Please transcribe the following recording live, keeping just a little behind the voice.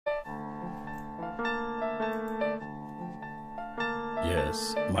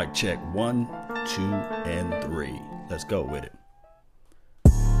Yes, mic check 1, 2, and 3. Let's go with it.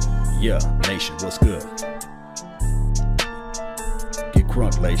 Yeah, Nation, what's good? Get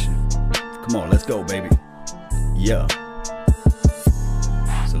crunk, Nation. Come on, let's go, baby. Yeah.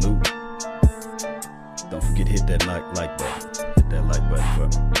 Salute. Don't forget to hit that like button. Hit that like button for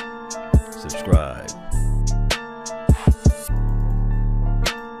me. Subscribe.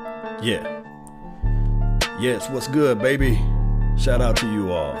 Yeah. Yes, what's good, baby? Shout out to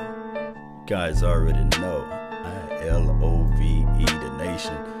you all. Guys already know. I-L-O-V-E, the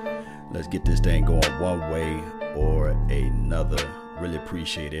Nation. Let's get this thing going one way or another. Really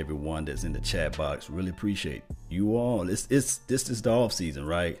appreciate everyone that's in the chat box. Really appreciate you all. This is the off season,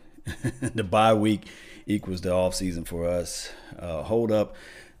 right? The bye week equals the off season for us. Hold up.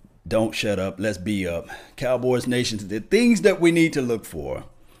 Don't shut up. Let's be up. Cowboys Nation, the things that we need to look for.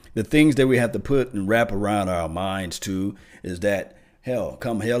 The things that we have to put and wrap around our minds to is that,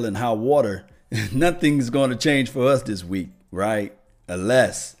 come hell and high water, nothing's going to change for us this week, right?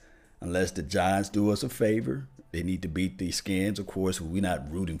 Unless the Giants do us a favor. They need to beat the Skins. Of course, we're not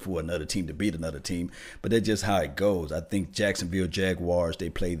rooting for another team to beat another team, but that's just how it goes. I think Jacksonville Jaguars, they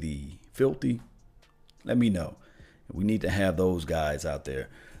play the filthy. Let me know. We need to have those guys out there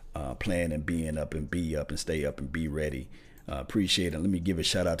playing and being up and be up and stay up and be ready. Appreciate it. Let me give a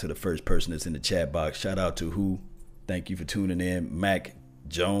shout out to the first person that's in the chat box. Shout out to who? Thank you for tuning in. Mike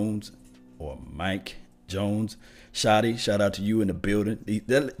Jones. Shotty, shout out to you in the building.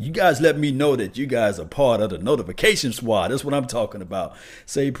 You guys let me know that you guys are part of the notification squad. That's what I'm talking about.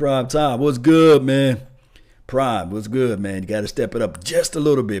 Say Prime Time. What's good, man? Prime, what's good, man? You got to step it up just a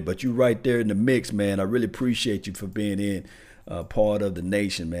little bit, but you right there in the mix, man. I really appreciate you for being in part of the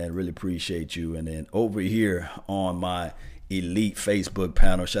Nation, man. Really appreciate you. And then over here on my elite Facebook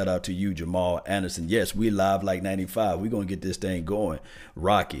panel, shout out to you, Jamal Anderson. Yes, we live like 95. We're going to get this thing going.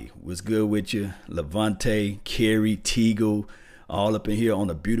 Rocky, what's good with you? Levante, Kerry, Teagle, all up in here on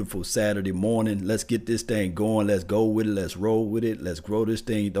a beautiful Saturday morning. Let's get this thing going. Let's go with it. Let's roll with it. Let's grow this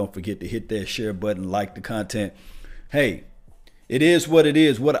thing. Don't forget to hit that share button, like the content. Hey, it is what it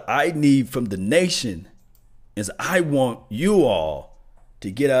is. What I need from the Nation is I want you all to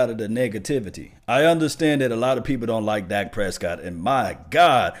get out of the negativity. I understand that a lot of people don't like Dak Prescott, and my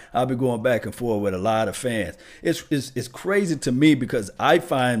God, I've been going back and forth with a lot of fans. It's crazy to me because I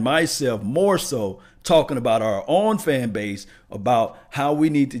find myself more so talking about our own fan base, about how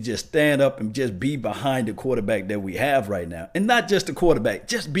we need to just stand up and just be behind the quarterback that we have right now. And not just the quarterback,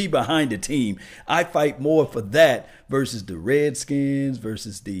 just be behind the team. I fight more for that versus the Redskins,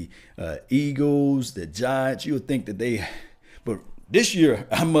 versus the Eagles, the Giants. You would think that but this year,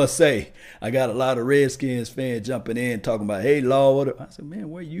 I must say, I got a lot of Redskins fans jumping in talking about, hey, Lord. I said, man,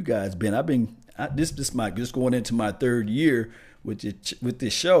 where you guys been? This is going into my third year with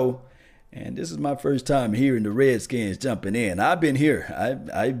this show, and this is my first time hearing the Redskins jumping in. I've been here.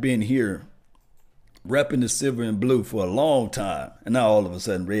 I've been here repping the silver and blue for a long time, and now all of a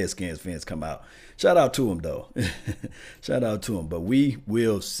sudden Redskins fans come out. Shout out to them, though. Shout out to them, but we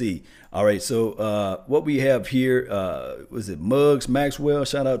will see. All right, so what we have here, was it Muggs Maxwell?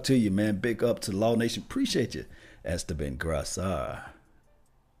 Shout out to you, man. Big up to Law Nation. Appreciate you. Esteban Garza.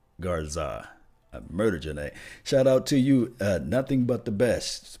 I murdered your name. Shout out to you. Nothing but the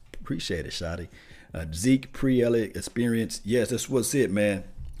best. Appreciate it, Shotty. Zeke Pre-Elliott Experience. Yes, that's what's it, man.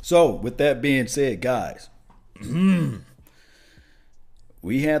 So, with that being said, guys,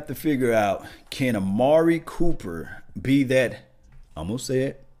 we have to figure out, can Amari Cooper be that? I'm going to say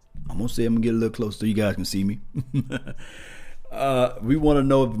it. I'm going to get a little closer so you guys can see me. We want to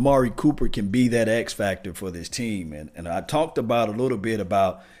know if Amari Cooper can be that X factor for this team. And I talked about a little bit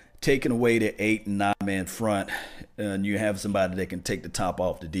about taking away the 8 and 9 man front, and you have somebody that can take the top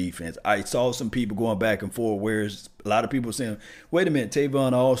off the defense. I saw some people going back and forth, whereas a lot of people saying, wait a minute,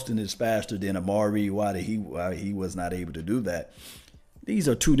 Tavon Austin is faster than Amari. Why he was not able to do that? These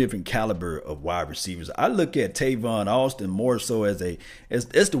are two different caliber of wide receivers. I look at Tavon Austin more so as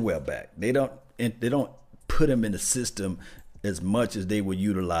the well back. They don't put him in the system as much as they would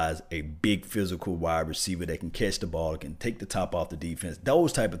utilize a big physical wide receiver that can catch the ball, can take the top off the defense.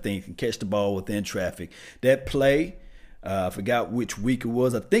 Those type of things, can catch the ball within traffic. That play, I forgot which week it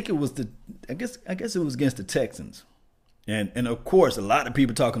was. I think it was I guess it was against the Texans. And of course, a lot of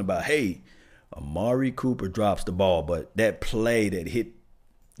people talking about, hey, Amari Cooper drops the ball, but that play that hit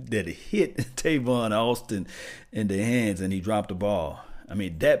Tavon Austin in the hands and he dropped the ball. I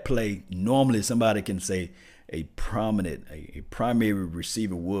mean, that play, normally somebody can say a primary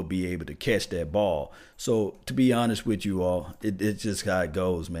receiver will be able to catch that ball. So to be honest with you all, it's just how it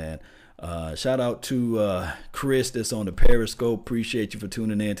goes, man. Shout out to Chris that's on the Periscope. Appreciate you for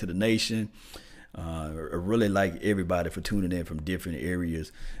tuning in to the nation. I really like everybody for tuning in from different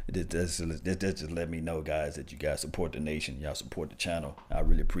areas. That just let me know, guys, that you guys support the nation. Y'all support the channel. I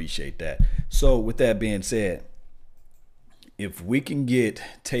really appreciate that. So with that being said, if we can get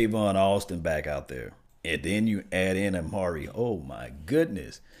Tavon Austin back out there, and then you add in Amari, oh my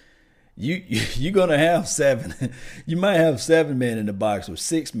goodness. You're gonna have 7. You might have 7 men in the box or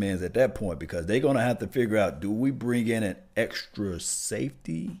 6 men at that point, because they're gonna have to figure out: do we bring in an extra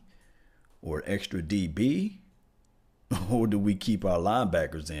safety or extra DB, or do we keep our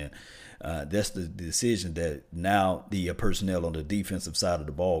linebackers in? That's the decision that now the personnel on the defensive side of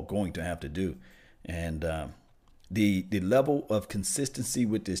the ball going to have to do. And the level of consistency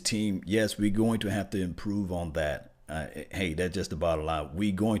with this team, yes, we're going to have to improve on that. Hey, that's just the bottom line.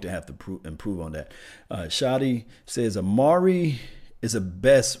 We're going to have to improve on that. Shadi says Amari is the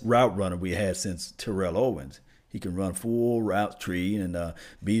best route runner we had since Terrell Owens. He can run full route tree, and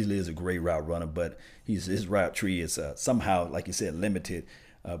Beasley is a great route runner, but his route tree is somehow, like you said, limited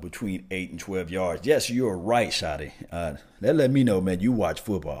between 8 and 12 yards. Yes, you're right, Shadi. That let me know, man, you watch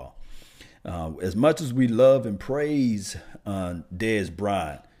football. As much as we love and praise Dez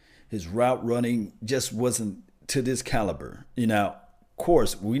Bryant, his route running just wasn't to this caliber. Of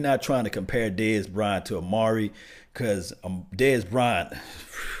course, we're not trying to compare Dez Bryant to Amari, because Dez Bryant,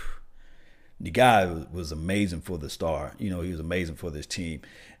 the guy was amazing for the Star. He was amazing for this team.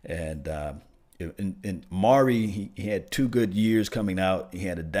 And Amari, he had 2 good years coming out. He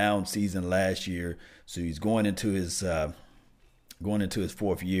had a down season last year, so he's going into his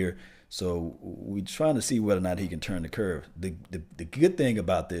 4th year. So we're trying to see whether or not he can turn the curve. The good thing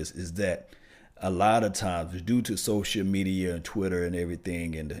about this is that a lot of times, due to social media and Twitter and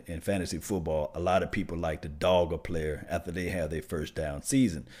everything and fantasy football, a lot of people like to dog a player after they have their first down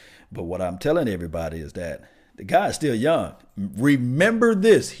season. But what I'm telling everybody is that the guy is still young. Remember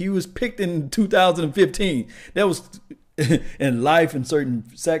this. He was picked in 2015. That was in life in certain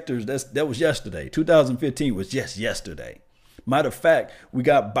sectors. That was yesterday. 2015 was just yesterday. Matter of fact, we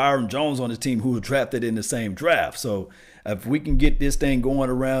got Byron Jones on his team, who was drafted in the same draft. So if we can get this thing going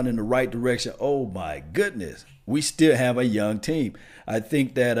around in the right direction, oh my goodness, we still have a young team. I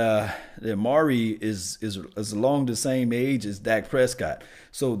think that Amari is along the same age as Dak Prescott.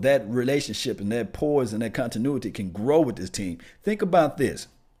 So that relationship and that poise and that continuity can grow with this team. Think about this.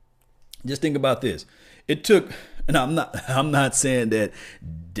 Just think about this. It took, and I'm not saying that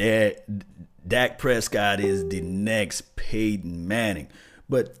Dak Prescott is the next Peyton Manning.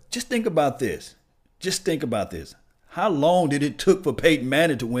 But just think about this. How long did it took for Peyton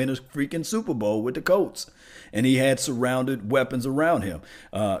Manning to win a freaking Super Bowl with the Colts? And he had surrounded weapons around him.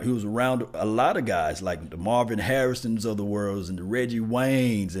 He was around a lot of guys like the Marvin Harrisons of the world and the Reggie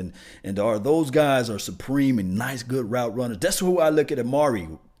Waynes. And those guys are supreme and nice, good route runners. That's who I look at Amari.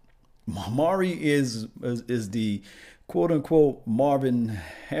 Amari is the quote-unquote Marvin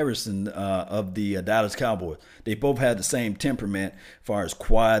Harrison of the Dallas Cowboys. They both had the same temperament as far as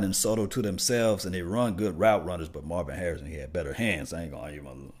quiet and subtle to themselves, and they run good route runners, but Marvin Harrison, he had better hands. I ain't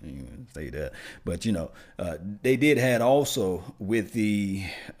going to say that. But, they did had also with the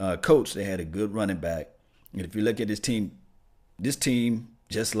coach, they had a good running back. And if you look at this team,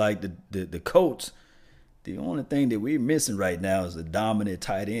 just like the Colts, the only thing that we're missing right now is a dominant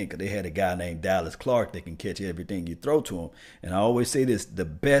tight end, because they had a guy named Dallas Clark that can catch everything you throw to him. And I always say this, the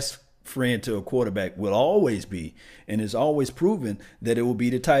best friend to a quarterback will always be, and it's always proven, that it will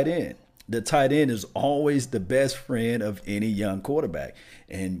be the tight end. The tight end is always the best friend of any young quarterback.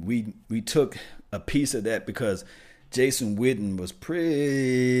 And we took a piece of that because Jason Witten was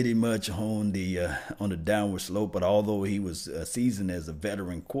pretty much on the downward slope, but although he was seasoned as a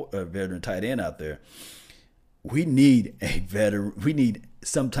veteran tight end out there, we need a veteran. We need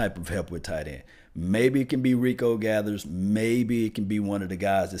some type of help with tight end. Maybe it can be Rico Gathers. Maybe it can be one of the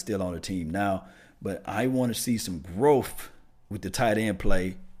guys that's still on the team now. But I want to see some growth with the tight end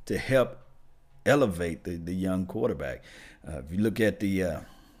play to help elevate the young quarterback. If you look at the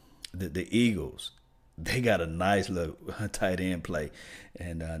Eagles, they got a nice little tight end play,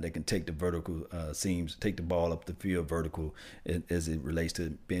 and they can take the vertical seams, take the ball up the field vertical as it relates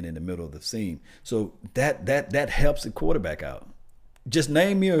to being in the middle of the seam. So that helps the quarterback out. Just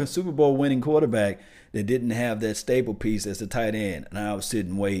name me a Super Bowl winning quarterback that didn't have that staple piece as the tight end, and I would sit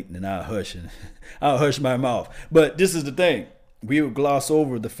and wait, and I'll hush my mouth. But this is the thing. We would gloss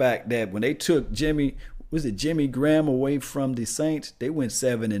over the fact that when they took Jimmy Graham away from the Saints, they went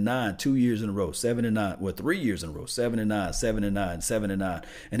 7-9 2 years in a row, 7-9, 3 years in a row, 7-9, 7-9, 7-9.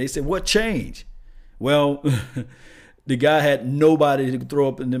 And they said, what changed? Well, The guy had nobody to throw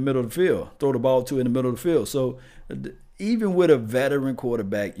up in the middle of the field, throw the ball to in the middle of the field. So even with a veteran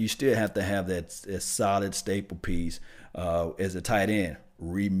quarterback, you still have to have that solid staple piece as a tight end.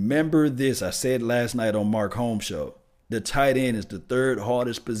 Remember this, I said last night on Mark Holmes' show, the tight end is the third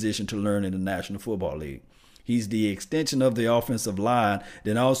hardest position to learn in the National Football League. He's the extension of the offensive line.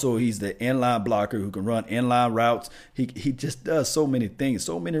 Then also he's the inline blocker who can run inline routes. He just does so many things,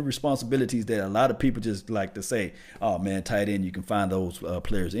 so many responsibilities that a lot of people just like to say, oh, man, tight end, you can find those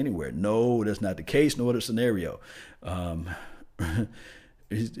players anywhere. No, that's not the case. No other scenario.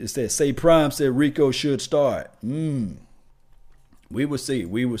 It says, say Prime said Rico should start. We will see.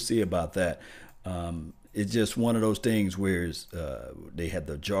 We will see about that. It's just one of those things where they had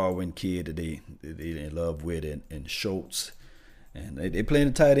the Jarwin kid that they in love with and Schultz, and they playing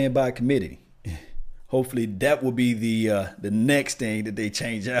the tight end by committee. Hopefully that will be the next thing that they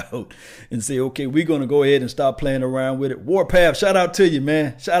change out and say, okay, we're going to go ahead and stop playing around with it. Warpath, shout out to you,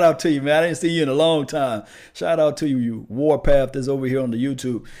 man. Shout out to you, man. I didn't see you in a long time. Shout out to you, Warpath, that's over here on the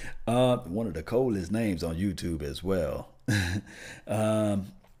YouTube. One of the coolest names on YouTube as well.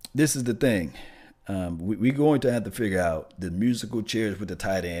 This is the thing. We're going to have to figure out the musical chairs with the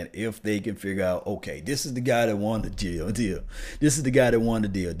tight end if they can figure out, okay, this is the guy that won the deal. This is the guy that won the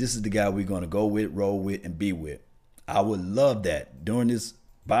deal. This is the guy we're going to go with, roll with, and be with. I would love that. During this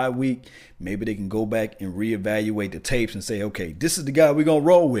bye week, maybe they can go back and reevaluate the tapes and say, okay, this is the guy we're going to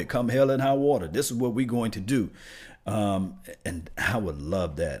roll with come hell and high water. This is what we're going to do. And I would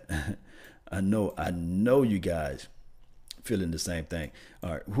love that. I know you guys feeling the same thing.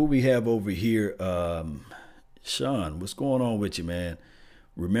 All right, who we have over here? Sean, what's going on with you, man?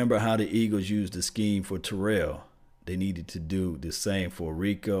 Remember how the Eagles used the scheme for Terrell? They needed to do the same for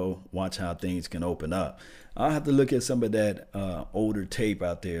Rico. Watch how things can open up. I'll have to look at some of that older tape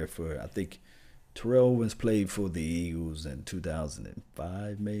out there for, I think Terrell Owens played for the Eagles in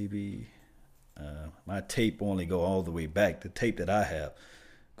 2005, maybe. My tape only go all the way back. The tape that I have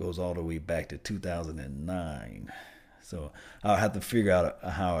goes all the way back to 2009. So I'll have to figure out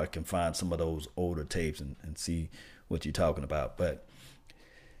how I can find some of those older tapes and see what you're talking about. But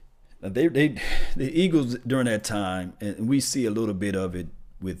the Eagles during that time, and we see a little bit of it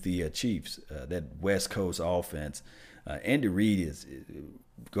with the Chiefs, that West Coast offense. Andy Reid is,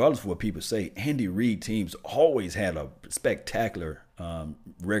 regardless of what people say, Andy Reid teams always had a spectacular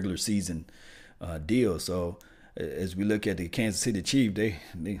regular season deal. So as we look at the Kansas City Chiefs,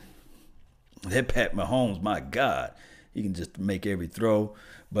 that Pat Mahomes, my God, he can just make every throw.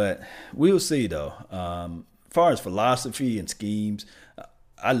 But we'll see, though. As far as philosophy and schemes,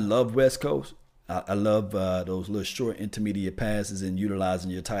 I love West Coast. I love those little short intermediate passes and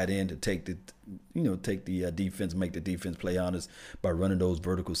utilizing your tight end to take the defense, make the defense play honest by running those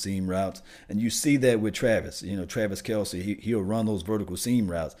vertical seam routes. And you see that with Travis. Travis Kelce, he'll run those vertical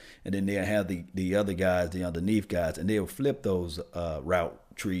seam routes, and then they'll have the other guys, the underneath guys, and they'll flip those route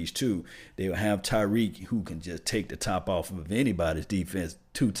trees too. They'll have Tyreek, who can just take the top off of anybody's defense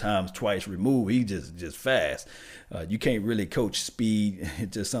 2 times, twice removed. He just fast. You can't really coach speed.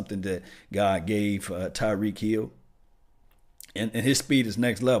 It's just something that God gave Tyreek Hill. And his speed is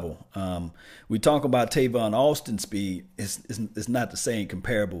next level. We talk about Tavon Austin's speed. It's not the same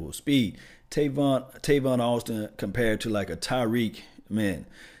comparable speed. Tavon Austin compared to like a Tyreek, man,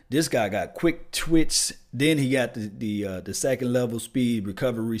 this guy got quick twitch. Then he got the second level speed,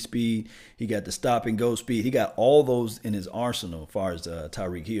 recovery speed. He got the stop and go speed. He got all those in his arsenal as far as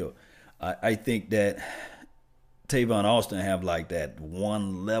Tyreek Hill. I think that Tavon Austin have like that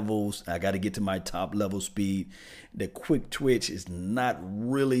one levels. I got to get to my top level speed. The quick twitch is not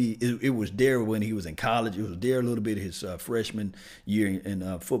really. It was there when he was in college. It was there a little bit his freshman year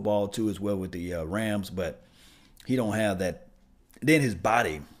in football too, as well with the Rams. But he don't have that. Then his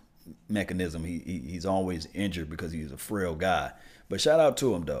body mechanism, he's always injured because he's a frail guy. But shout out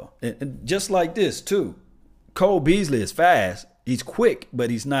to him though. And just like this too, Cole Beasley is fast. He's quick, but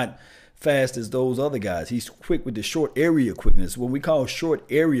he's not fast as those other guys. He's quick with the short area quickness. What we call short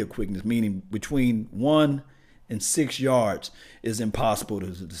area quickness, meaning between 1 and 6 yards, is impossible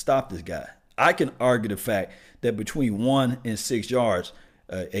to stop this guy. I can argue the fact that between 1 and 6 yards,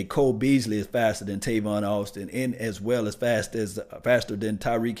 a Cole Beasley is faster than Tavon Austin, and as well as faster than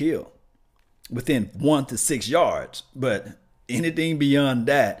Tyreek Hill, within 1 to 6 yards. But anything beyond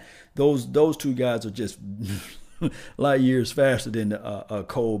that, those two guys are just light years faster than a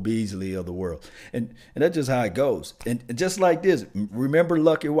Cole Beasley of the world, and that's just how it goes. And just like this, remember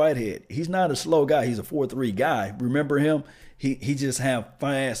Lucky Whitehead? He's not a slow guy. He's a 4.3 guy. Remember him? He just have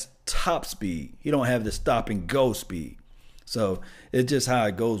fast top speed. He don't have the stop and go speed. So it's just how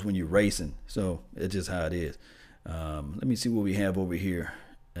it goes when you're racing. So it's just how it is. Let me see what we have over here.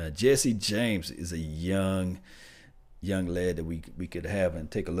 Jesse James is a young lad that we could have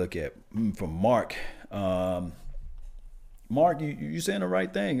and take a look at. From Mark. Mark, you saying the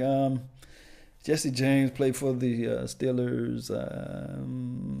right thing. Jesse James played for the Steelers.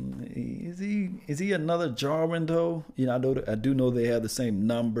 Is he another Jarwin though? I do know they have the same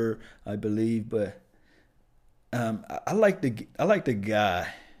number, I believe, but I like the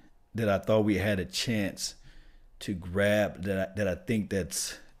guy that I thought we had a chance to grab that I think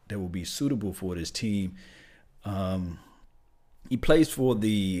that will be suitable for this team. He plays for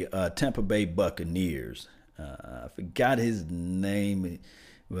the Tampa Bay Buccaneers. I forgot his name,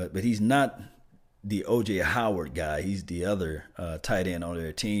 but he's not the O.J. Howard guy. He's the other tight end on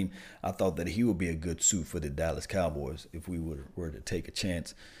their team. I thought that he would be a good suit for the Dallas Cowboys if we were to take a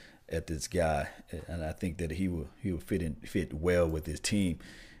chance at this guy, and I think that he will fit well with his team.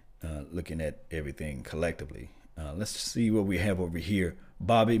 Looking at everything collectively. Let's see what we have over here.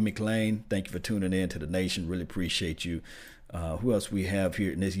 Bobby McLean, thank you for tuning in to the nation. Really appreciate you. Who else we have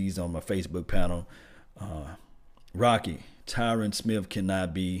here? And he's on my Facebook panel. Rocky, Tyron Smith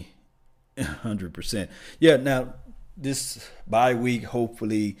cannot be 100%. Yeah, now this bye week,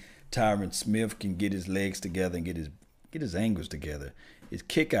 hopefully Tyron Smith can get his legs together and get his angles together. His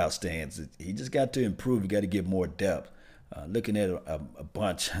kick-out stance, he just got to improve. He got to get more depth. Looking at a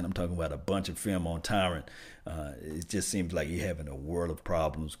bunch, and I'm talking about a bunch of film on Tyron, it just seems like he's having a world of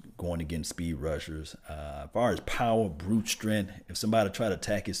problems going against speed rushers. As far as power, brute strength, if somebody try to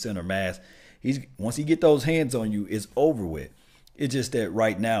attack his center mass, once he get those hands on you, it's over with. It's just that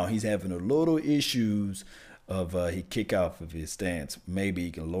right now he's having a little issues of he kick off of his stance. Maybe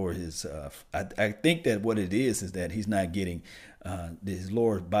he can lower his. I think that what it is that he's not getting his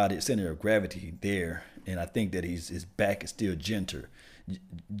lower body center of gravity there, and I think that his back is still gentle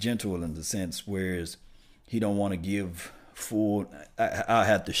in the sense, whereas he don't want to give full. I'll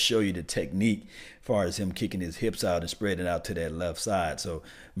have to show you the technique as far as him kicking his hips out and spreading out to that left side. So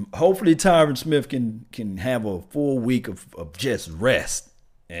hopefully Tyron Smith can have a full week of just rest,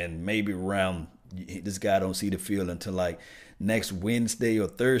 and maybe around. This guy don't see the field until like next Wednesday or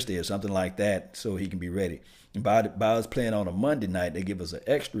Thursday or something like that, so he can be ready. And by us playing on a Monday night, they give us an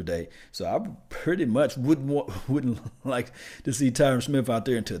extra day. So I pretty much wouldn't like to see Tyron Smith out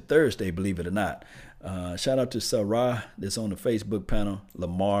there until Thursday, believe it or not. Shout out to Sarah that's on the Facebook panel.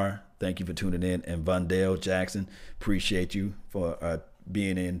 Lamar, thank you for tuning in. And Vondell Jackson, appreciate you for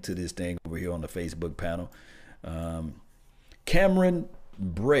being into this thing over here on the Facebook panel. Cameron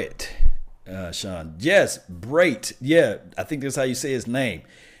Brett. Sean. Yes, Brait. Yeah, I think that's how you say his name.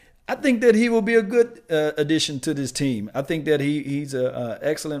 I think that he will be a good addition to this team. I think that he's an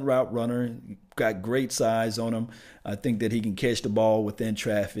excellent route runner. Got great size on him. I think that he can catch the ball within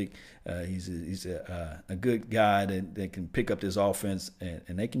traffic. He's a good guy that can pick up this offense,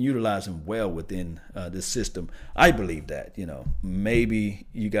 and they can utilize him well within this system. I believe that. Maybe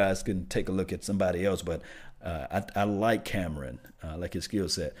you guys can take a look at somebody else, but I like Cameron. I like his skill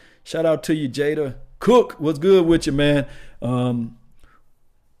set. Shout out to you, Jada. Cook, what's good with you, man?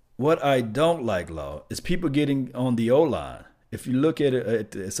 What I don't like, Law, is people getting on the O-line. If you look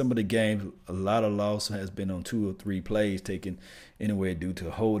at some of the games, a lot of loss has been on 2 or 3 plays taken anywhere due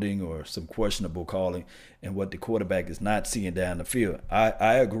to holding or some questionable calling and what the quarterback is not seeing down the field.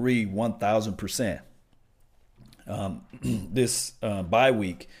 I agree 1,000%. This bye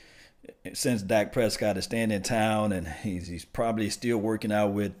week, since Dak Prescott is staying in town and he's probably still working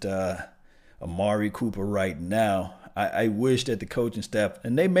out with Amari Cooper right now, I wish that the coaching staff,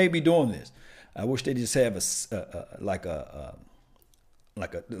 and they may be doing this, I wish they just have have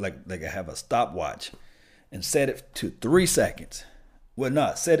a stopwatch and set it to 3 seconds. Well,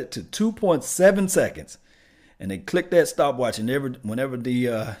 not set it to 2.7 seconds, and they click that stopwatch. And whenever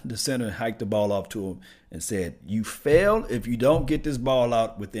the center hiked the ball off to him and said, "You fail if you don't get this ball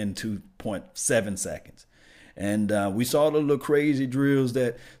out within 2.7 seconds." And we saw the little crazy drills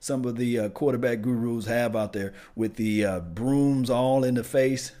that some of the quarterback gurus have out there with the brooms all in the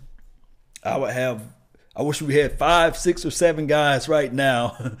face. I wish we had 5, 6, or 7 guys right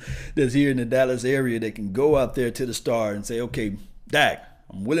now that's here in the Dallas area that can go out there to the star and say, "Okay, Dak,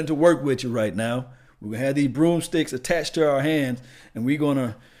 I'm willing to work with you right now. We're going to have these broomsticks attached to our hands, and we're going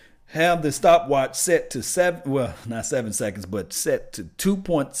to have the stopwatch set to not 7 seconds, but set to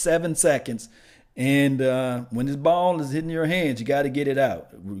 2.7 seconds. And when this ball is hitting your hands, you got to get it out,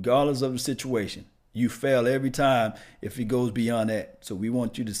 regardless of the situation. You fail every time if it goes beyond that. So we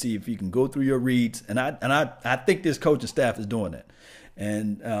want you to see if you can go through your reads. And I think this coaching staff is doing that.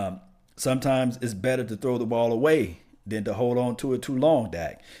 And sometimes it's better to throw the ball away than to hold on to it too long,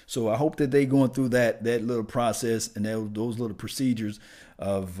 Dak. So I hope that they going through that little process and those little procedures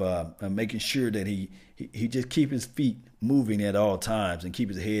of making sure that he just keep his feet moving at all times and keep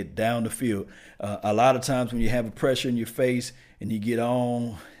his head down the field. A lot of times when you have a pressure in your face and you get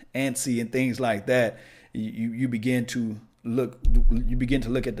on antsy and things like that, you begin to look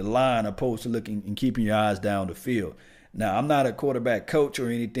at the line opposed to looking and keeping your eyes down the field. Now, I'm not a quarterback coach or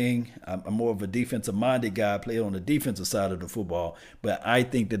anything. I'm more of a defensive-minded guy, play on the defensive side of the football. But I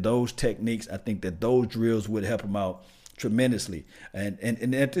think that those techniques, I think that those drills would help him out tremendously. And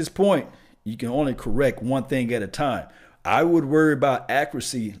at this point, you can only correct one thing at a time. I would worry about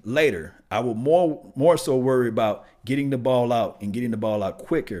accuracy later. I would more so worry about getting the ball out and getting the ball out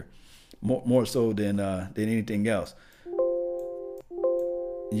quicker, more so than anything else.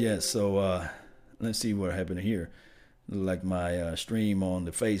 Yeah, so let's see what happened here. Like my stream on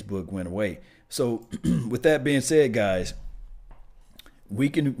the Facebook went away. So with that being said, guys, we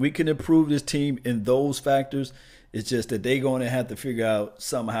can improve this team in those factors. It's just that they're going to have to figure out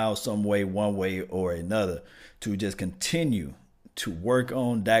somehow, some way, one way or another to just continue to work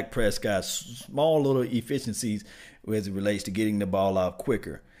on Dak Prescott's small little efficiencies as it relates to getting the ball out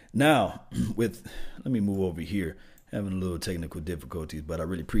quicker. Now, let me move over here. Having a little technical difficulties, but I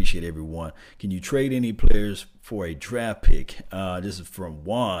really appreciate everyone. Can you trade any players for a draft pick? This is from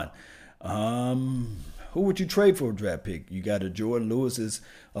Juan. Who would you trade for a draft pick? You got the Jordan Lewis's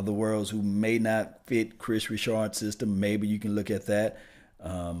of the world who may not fit Chris Richard's system. Maybe you can look at that.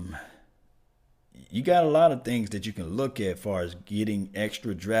 You got a lot of things that you can look at as far as getting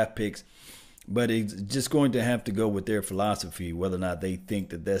extra draft picks, but it's just going to have to go with their philosophy, whether or not they think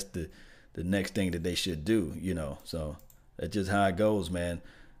that that's the next thing that they should do, So that's just how it goes, man.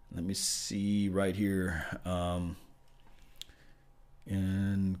 Let me see right here.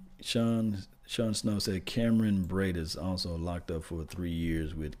 And Sean Snow said Cameron Braid is also locked up for 3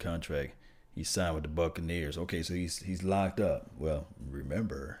 years with contract. He signed with the Buccaneers. Okay, so he's locked up. Well,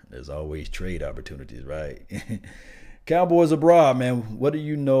 remember, there's always trade opportunities, right? Cowboys abroad, man. What do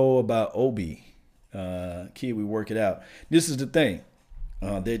you know about Obi? Kid, we work it out. This is the thing.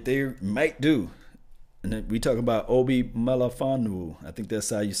 That they might do. And we talk about Obi Melifonwu. I think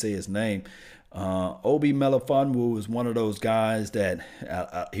that's how you say his name. Obi Melifonwu is one of those guys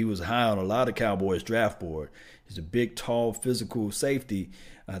that he was high on a lot of Cowboys draft board. He's a big, tall, physical safety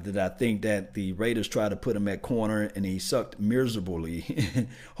that I think that the Raiders tried to put him at corner, and he sucked miserably.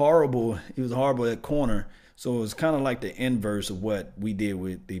 Horrible. He was horrible at corner. So it was kind of like the inverse of what we did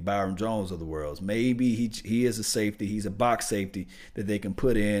with the Byron Jones of the world. Maybe he is a safety. He's a box safety that they can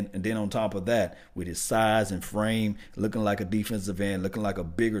put in. And then on top of that, with his size and frame, looking like a defensive end, looking like a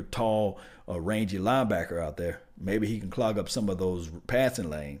bigger, tall, rangy linebacker out there, maybe he can clog up some of those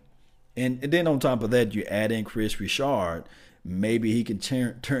passing lane. And then on top of that, you add in Chris Richard. Maybe he can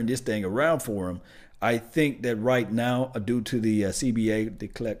turn this thing around for him. I think that right now, due to the CBA,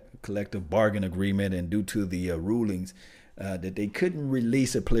 the collective bargain agreement, and due to the rulings, that they couldn't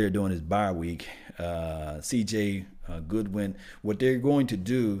release a player during his bye week, CJ Goodwin, what they're going to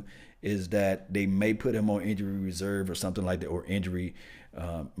do is that they may put him on injury reserve or something like that, or injury,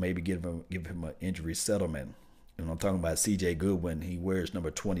 maybe give him an injury settlement. And I'm talking about CJ Goodwin. He wears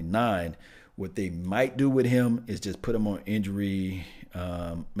number 29. What they might do with him is just put him on injury,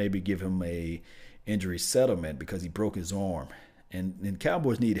 maybe give him a injury settlement because he broke his arm. And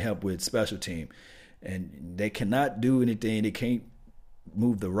Cowboys need help with special team. And they cannot do anything. They can't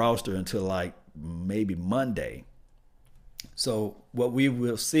move the roster until like maybe Monday. So what we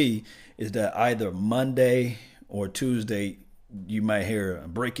will see is that either Monday or Tuesday, you might hear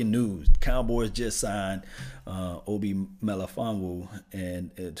breaking news. Cowboys just signed Obi Melifonwu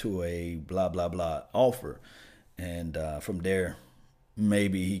and to a blah, blah, blah offer. And from there,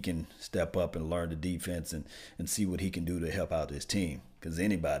 maybe he can step up and learn the defense and see what he can do to help out his team. Because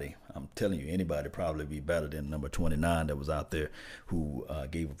anybody, I'm telling you, anybody probably be better than number 29 that was out there who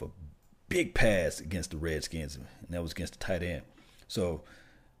gave up a big pass against the Redskins, and that was against the tight end. So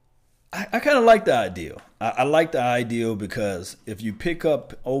I kind of like the ideal. I like the ideal because if you pick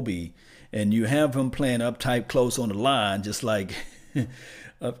up Obi and you have him playing uptight close on the line, just like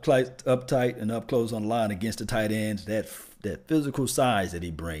uptight and up close on the line against the tight ends, that physical size that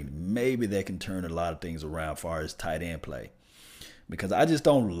he brings, maybe that can turn a lot of things around as far as tight end play. Because I just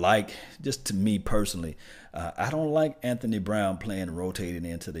don't like, just to me personally, I don't like Anthony Brown playing rotating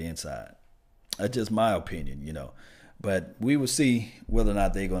into the inside. That's just my opinion, But we will see whether or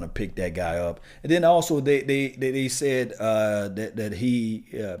not they're going to pick that guy up. And then also they said that he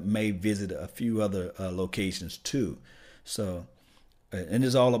may visit a few other locations too. So and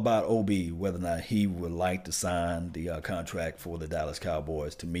it's all about OB, whether or not he would like to sign the contract for the Dallas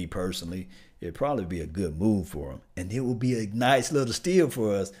Cowboys. To me personally, it'd probably be a good move for him. And it would be a nice little steal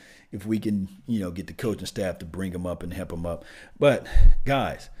for us if we can, get the coaching staff to bring him up and help him up. But,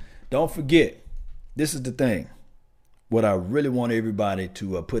 guys, don't forget, this is the thing. What I really want everybody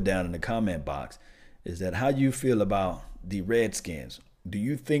to put down in the comment box is that how you feel about the Redskins. Do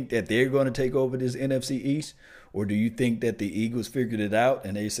you think that they're going to take over this NFC East? Or do you think that the Eagles figured it out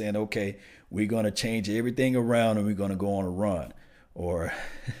and they're saying, okay, we're going to change everything around and we're going to go on a run? Or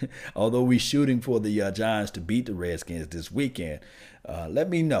although we're shooting for the Giants to beat the Redskins this weekend, let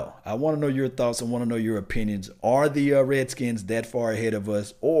me know. I want to know your thoughts. I want to know your opinions. Are the Redskins that far ahead of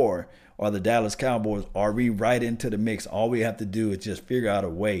us? Or are the Dallas Cowboys, are we right into the mix? All we have to do is just figure out a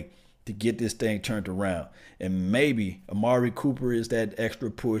way to get this thing turned around. And maybe Amari Cooper is that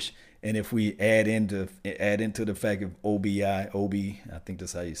extra push. And if we add into the fact of Ob, I think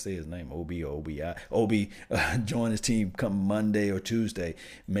that's how you say his name, Ob or Obi, join his team come Monday or Tuesday,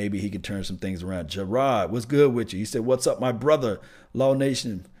 maybe he can turn some things around. Gerard, what's good with you? He said, what's up, my brother? Law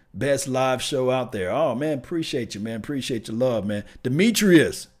Nation, best live show out there. Oh, man, appreciate you, man. Appreciate your love, man.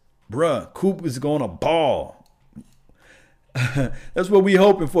 Demetrius, bruh, Coop is going to ball. That's what we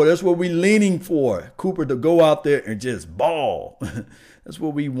hoping for. That's what we leaning for. Cooper to go out there and just ball. That's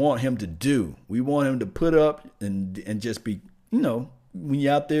what we want him to do. We want him to put up and just be, when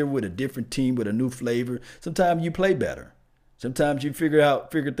you're out there with a different team, with a new flavor, sometimes you play better. Sometimes you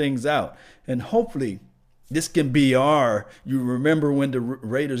figure things out. And hopefully this can be you remember when the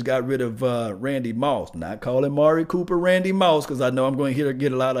Raiders got rid of Randy Moss. Not calling Mari Cooper Randy Moss because I know I'm going to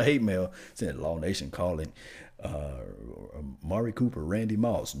get a lot of hate mail saying Law Nation calling Mari Cooper, Randy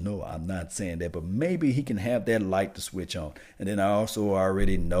Moss. No, I'm not saying that, but maybe he can have that light to switch on. And then I also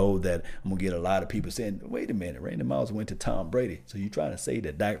already know that I'm going to get a lot of people saying, wait a minute, Randy Moss went to Tom Brady. So you trying to say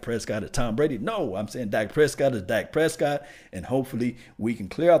that Dak Prescott is Tom Brady? No, I'm saying Dak Prescott is Dak Prescott, and hopefully we can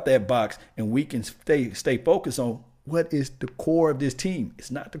clear out that box and we can stay focused on what is the core of this team.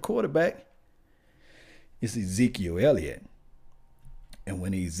 It's not the quarterback. It's Ezekiel Elliott. And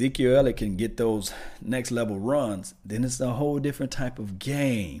when Ezekiel Elliott can get those next level runs, then it's a whole different type of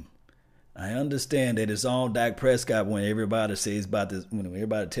game. I understand that it's all Dak Prescott when everybody says about this, when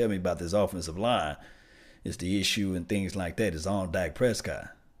everybody tell me about this offensive line, it's the issue and things like that. It's all Dak Prescott.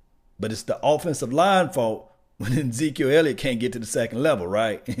 But it's the offensive line fault when Ezekiel Elliott can't get to the second level,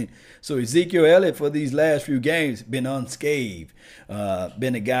 right? So Ezekiel Elliott for these last few games been unscathed,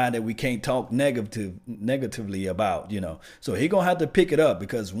 been a guy that we can't talk negatively about, So he going to have to pick it up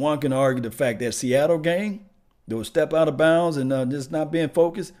because one can argue the fact that Seattle game, those step out of bounds and just not being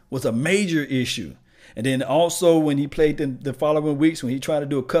focused was a major issue. And then also when he played the following weeks, when he tried to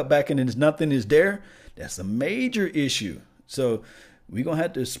do a cutback and there's nothing is there, that's a major issue. So we're going to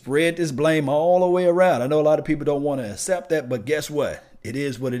have to spread this blame all the way around. I know a lot of people don't want to accept that, but guess what? It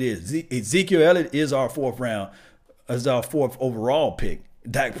is what it is. Ezekiel Elliott is our fourth overall pick.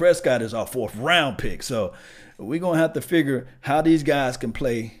 Dak Prescott is our fourth round pick. So we're going to have to figure how these guys can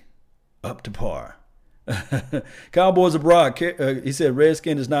play up to par. Cowboys abroad. He said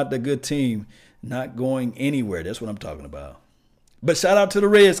Redskin is not the good team, not going anywhere. That's what I'm talking about. But shout out to the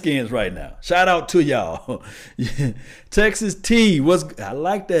Redskins right now. Shout out to y'all. Texas T. I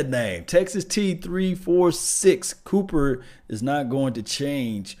like that name. Texas T 346. Cooper is not going to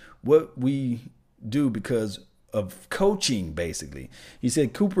change what we do because of coaching, basically. He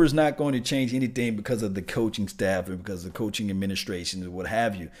said Cooper is not going to change anything because of the coaching staff or because of the coaching administration or what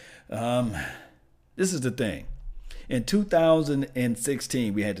have you. This is the thing. In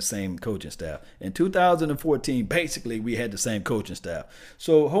 2016, we had the same coaching staff. In 2014, basically, we had the same coaching staff.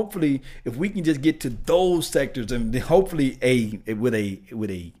 So hopefully, if we can just get to those sectors, and hopefully with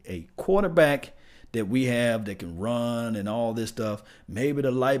a quarterback that we have that can run and all this stuff, maybe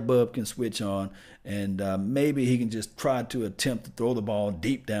the light bulb can switch on, and maybe he can just try to attempt to throw the ball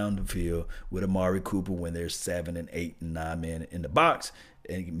deep down the field with Amari Cooper when there's 7 and 8 and 9 men in the box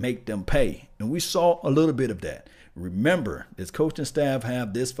and make them pay. And we saw a little bit of that. Remember, this coaching staff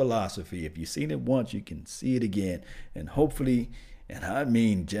have this philosophy. If you've seen it once, you can see it again. And hopefully, and I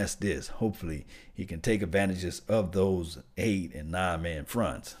mean just this, hopefully he can take advantages of those 8 and 9 man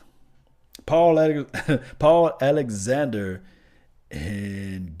fronts. Paul Alexander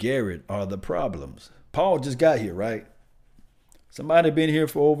and Garrett are the problems. Paul just got here, right? Somebody been here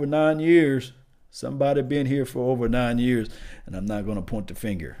for over 9 years. Somebody been here for over 9 years, and I'm not going to point the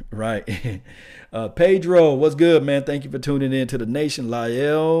finger, right? Pedro, what's good, man? Thank you for tuning in to the nation.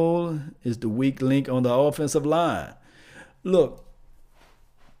 Lyell is the weak link on the offensive line. Look,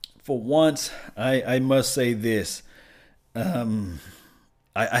 for once, I must say this.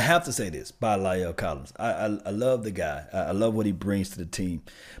 I have to say this by La'el Collins. I love the guy. I love what he brings to the team.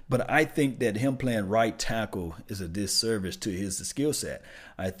 But I think that him playing right tackle is a disservice to his skill set.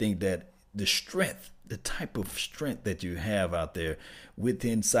 I think that the strength, the type of strength that you have out there with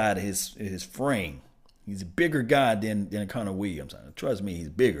inside of his frame, he's a bigger guy than Connor Williams. Trust me, he's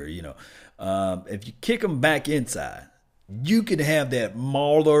bigger, If you kick him back inside, you can have that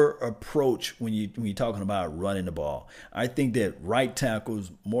mauler approach when you're talking about running the ball. I think that right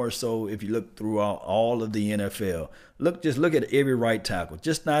tackles more so. If you look throughout all of the NFL, just look at every right tackle.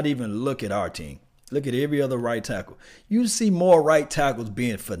 Just not even look at our team. Look at every other right tackle. You see more right tackles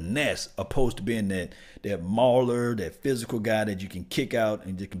being finesse opposed to being that mauler, that physical guy that you can kick out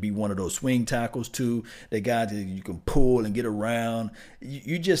and it can be one of those swing tackles too. That guy that you can pull and get around.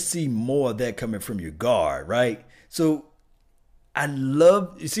 You just see more of that coming from your guard, right? So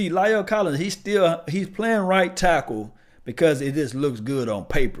you see, La'el Collins, he's playing right tackle because it just looks good on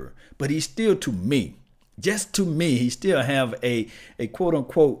paper. But he's still, to me, he still have a quote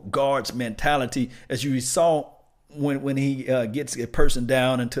unquote guards mentality, as you saw when he gets a person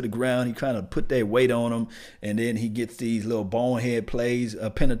down into the ground. He kind of put that weight on him, and then he gets these little bonehead plays,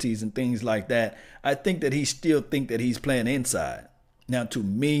 penalties, and things like that. I think that he still think that he's playing inside. Now, to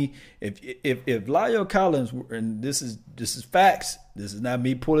me, if La'el Collins, and this is facts, this is not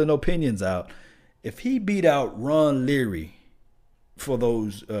me pulling opinions out. If he beat out Ron Leary for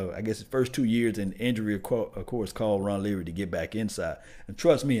those, I guess, his first 2 years, and injury, of course, called Ron Leary to get back inside. And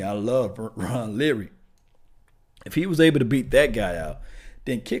trust me, I love Ron Leary. If he was able to beat that guy out,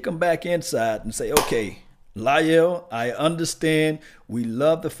 then kick him back inside and say, okay, La'el, I understand. We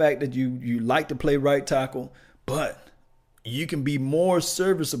love the fact that you like to play right tackle, but you can be more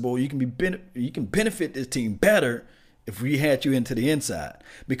serviceable. You can benefit this team better if we had you into the inside.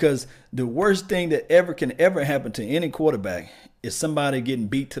 Because the worst thing that can ever happen to any quarterback is somebody getting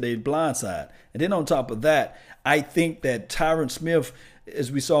beat to their blind side. And then on top of that, I think that Tyron Smith,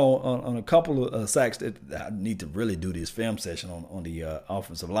 as we saw on a couple of sacks, that I need to really do this film session on the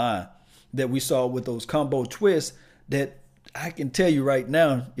offensive line, that we saw with those combo twists, that I can tell you right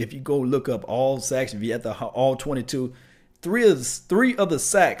now, if you go look up all sacks, if you have all 22, Three of the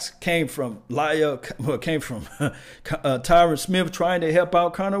sacks came from Tyron Smith trying to help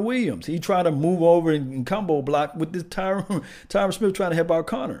out Connor Williams. He tried to move over and combo block with this Tyron Smith trying to help out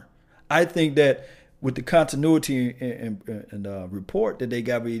Connor. I think that with the continuity and rapport that they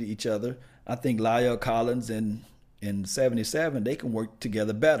got with each other, I think La'el Collins and 77, they can work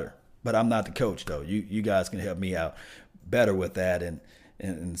together better. But I'm not the coach, though. You guys can help me out better with that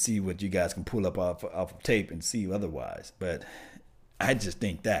and see what you guys can pull up off of tape and see otherwise. But I just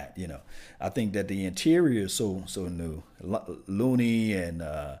think that, I think that the interior is so new. Looney and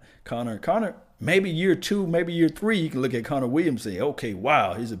Connor, maybe year 2, maybe year 3, you can look at Connor Williams and say, okay,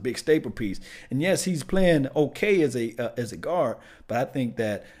 wow, he's a big staple piece. And yes, he's playing okay as a guard, but I think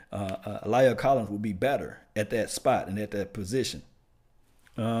that La'el Collins will be better at that spot and at that position.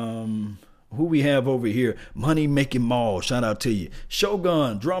 Who we have over here? Money Making Mall. Shout out to you.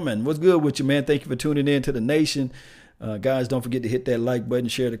 Shogun Drummond. What's good with you, man? Thank you for tuning in to the nation. Guys, don't forget to hit that like button,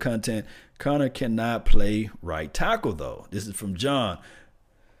 share the content. Connor cannot play right tackle, though. This is from John.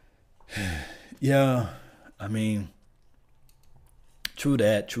 Yeah, I mean, true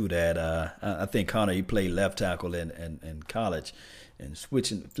that. I think Connor, he played left tackle in college. And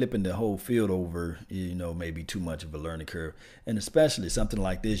flipping the whole field over, may be too much of a learning curve. And especially something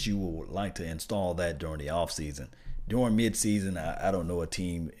like this, you would like to install that during the offseason. During midseason, I don't know a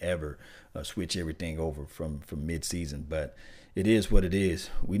team ever switch everything over from midseason. But it is what it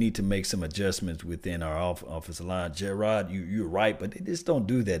is. We need to make some adjustments within our offensive line. Gerard, you're right, but they just don't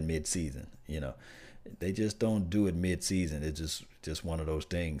do that midseason, They just don't do it mid-season. It's just one of those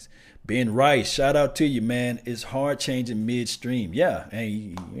things. Ben Rice, shout out to you, man. It's hard changing midstream. Yeah,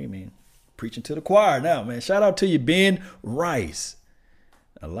 hey, man, preaching to the choir now, man. Shout out to you, Ben Rice.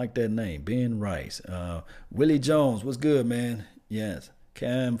 I like that name, Ben Rice. Willie Jones, what's good, man? Yes,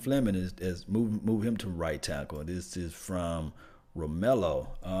 Cam Fleming is move him to right tackle. This is from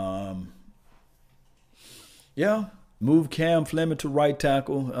Romello. Yeah. Move Cam Fleming to right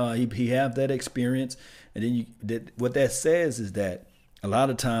tackle. He have that experience, and then what that says is that a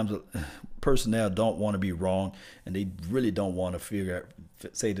lot of times personnel don't want to be wrong, and they really don't want to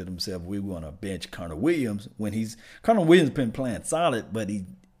say to themselves, "We want to bench Connor Williams." Connor Williams been playing solid, but he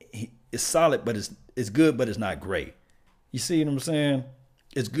is solid, but it's good, but it's not great. You see what I'm saying?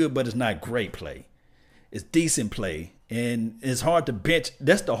 It's good, but it's not great play. It's decent play, and it's hard to bench.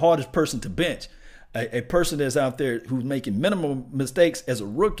 That's the hardest person to bench. A person that's out there who's making minimal mistakes as a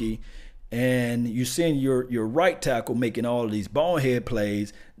rookie, and you're seeing your right tackle making all of these bonehead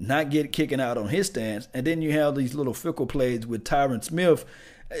plays, not kicking out on his stance, and then you have these little fickle plays with Tyron Smith.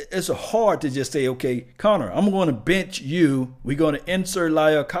 It's hard to just say, okay, Connor, I'm going to bench you. We're going to insert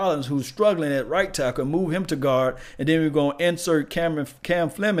La'el Collins, who's struggling at right tackle, move him to guard, and then we're going to insert Cam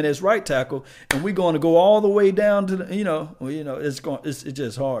Fleming as right tackle, and we're going to go all the way down to it's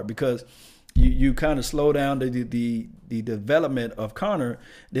just hard because you kind of slow down the development of Connor.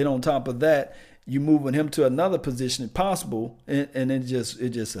 Then on top of that, you moving him to another position if possible, and it's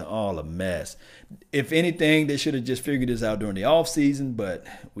just all a mess. If anything, they should have just figured this out during the offseason, but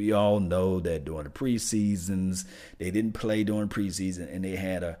we all know that during the preseasons, they didn't play during preseason, and they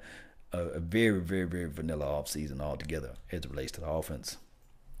had a very, very, very vanilla offseason altogether as it relates to the offense.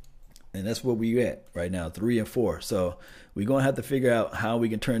 And that's where we at right now, 3-4. So we're going to have to figure out how we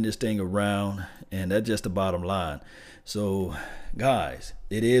can turn this thing around, and that's just the bottom line. So, guys,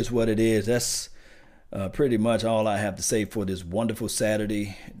 it is what it is. That's pretty much all I have to say for this wonderful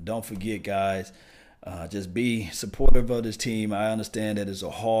Saturday. Don't forget, guys, just be supportive of this team. I understand that it's a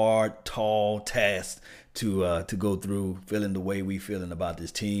hard, tall task to go through, feeling the way we feeling about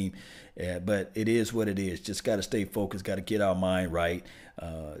this team. But it is what it is. Just got to stay focused, got to get our mind right.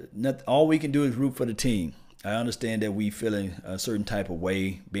 All we can do is root for the team. I understand that we feeling a certain type of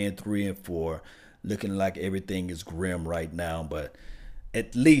way, being 3-4, looking like everything is grim right now. But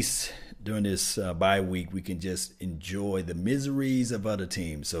at least during this bye week, we can just enjoy the miseries of other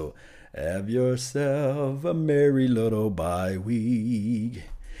teams. So have yourself a merry little bye week.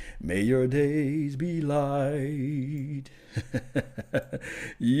 May your days be light.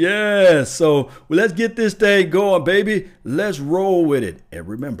 Yeah, so let's get this thing going, baby. Let's roll with it. And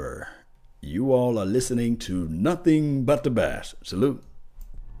remember, you all are listening to Nothing But the Bass. Salute.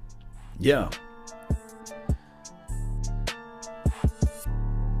 Yeah.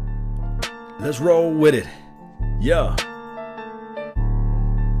 Let's roll with it. Yeah.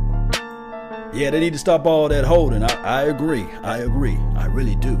 Yeah, they need to stop all that holding. I agree. I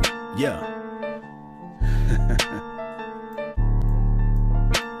really do. Yeah.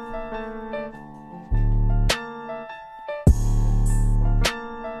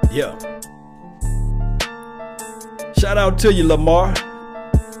 Yeah. Shout out to you, Lamar,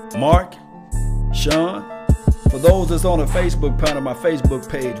 Mark, Sean. For those that's on the Facebook panel, my Facebook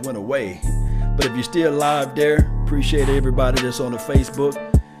page went away. But if you're still live there, appreciate everybody that's on the Facebook.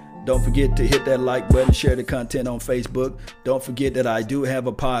 Don't forget to hit that like button, share the content on Facebook. Don't forget that I do have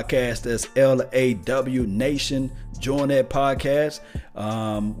a podcast that's LAW Nation. Join that podcast.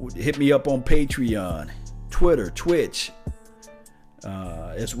 Hit me up on Patreon, Twitter, Twitch,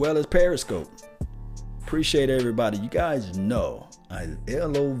 as well as Periscope. Appreciate everybody. You guys know I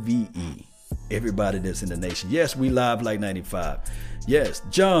LOVE everybody that's in the nation. Yes, we live like 95. Yes,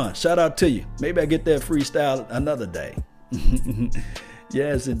 John, shout out to you. Maybe I get that freestyle another day.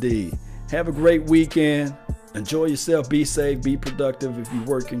 Yes, indeed. Have a great weekend. Enjoy yourself. Be safe. Be productive if you're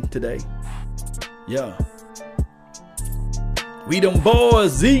working today. Yeah. We them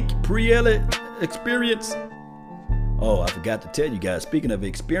boys, Zeke, pre-Elliott experience. Oh, I forgot to tell you guys, speaking of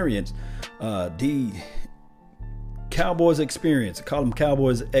experience, the Cowboys experience, I call them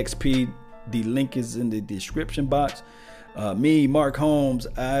Cowboys XP. The link is in the description box. Me, Mark Holmes,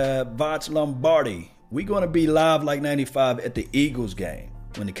 Vach Lombardi. We're going to be live like 95 at the Eagles game.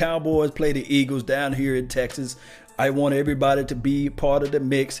 When the Cowboys play the Eagles down here in Texas, I want everybody to be part of the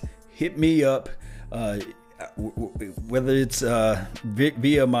mix. Hit me up, whether it's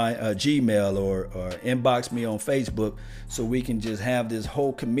via my Gmail or inbox me on Facebook, so we can just have this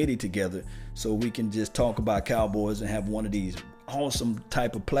whole committee together, so we can just talk about Cowboys and have one of these awesome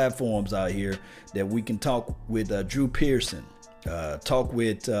type of platforms out here that we can talk with Drew Pearson. Talk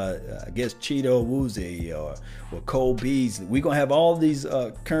with, I guess, Cheeto Woozy or Cole Beasley. We're going to have all these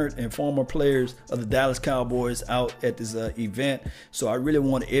current and former players of the Dallas Cowboys out at this event. So I really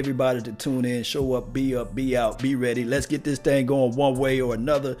want everybody to tune in, show up, be out, be ready. Let's get this thing going one way or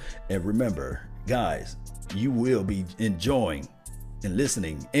another. And remember, guys, you will be enjoying and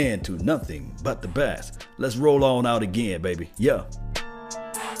listening in to Nothing But the Best. Let's roll on out again, baby. Yeah.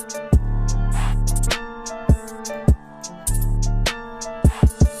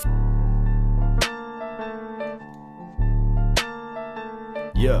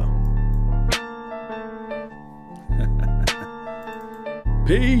 Yeah.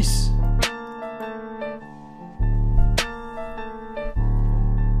 Peace.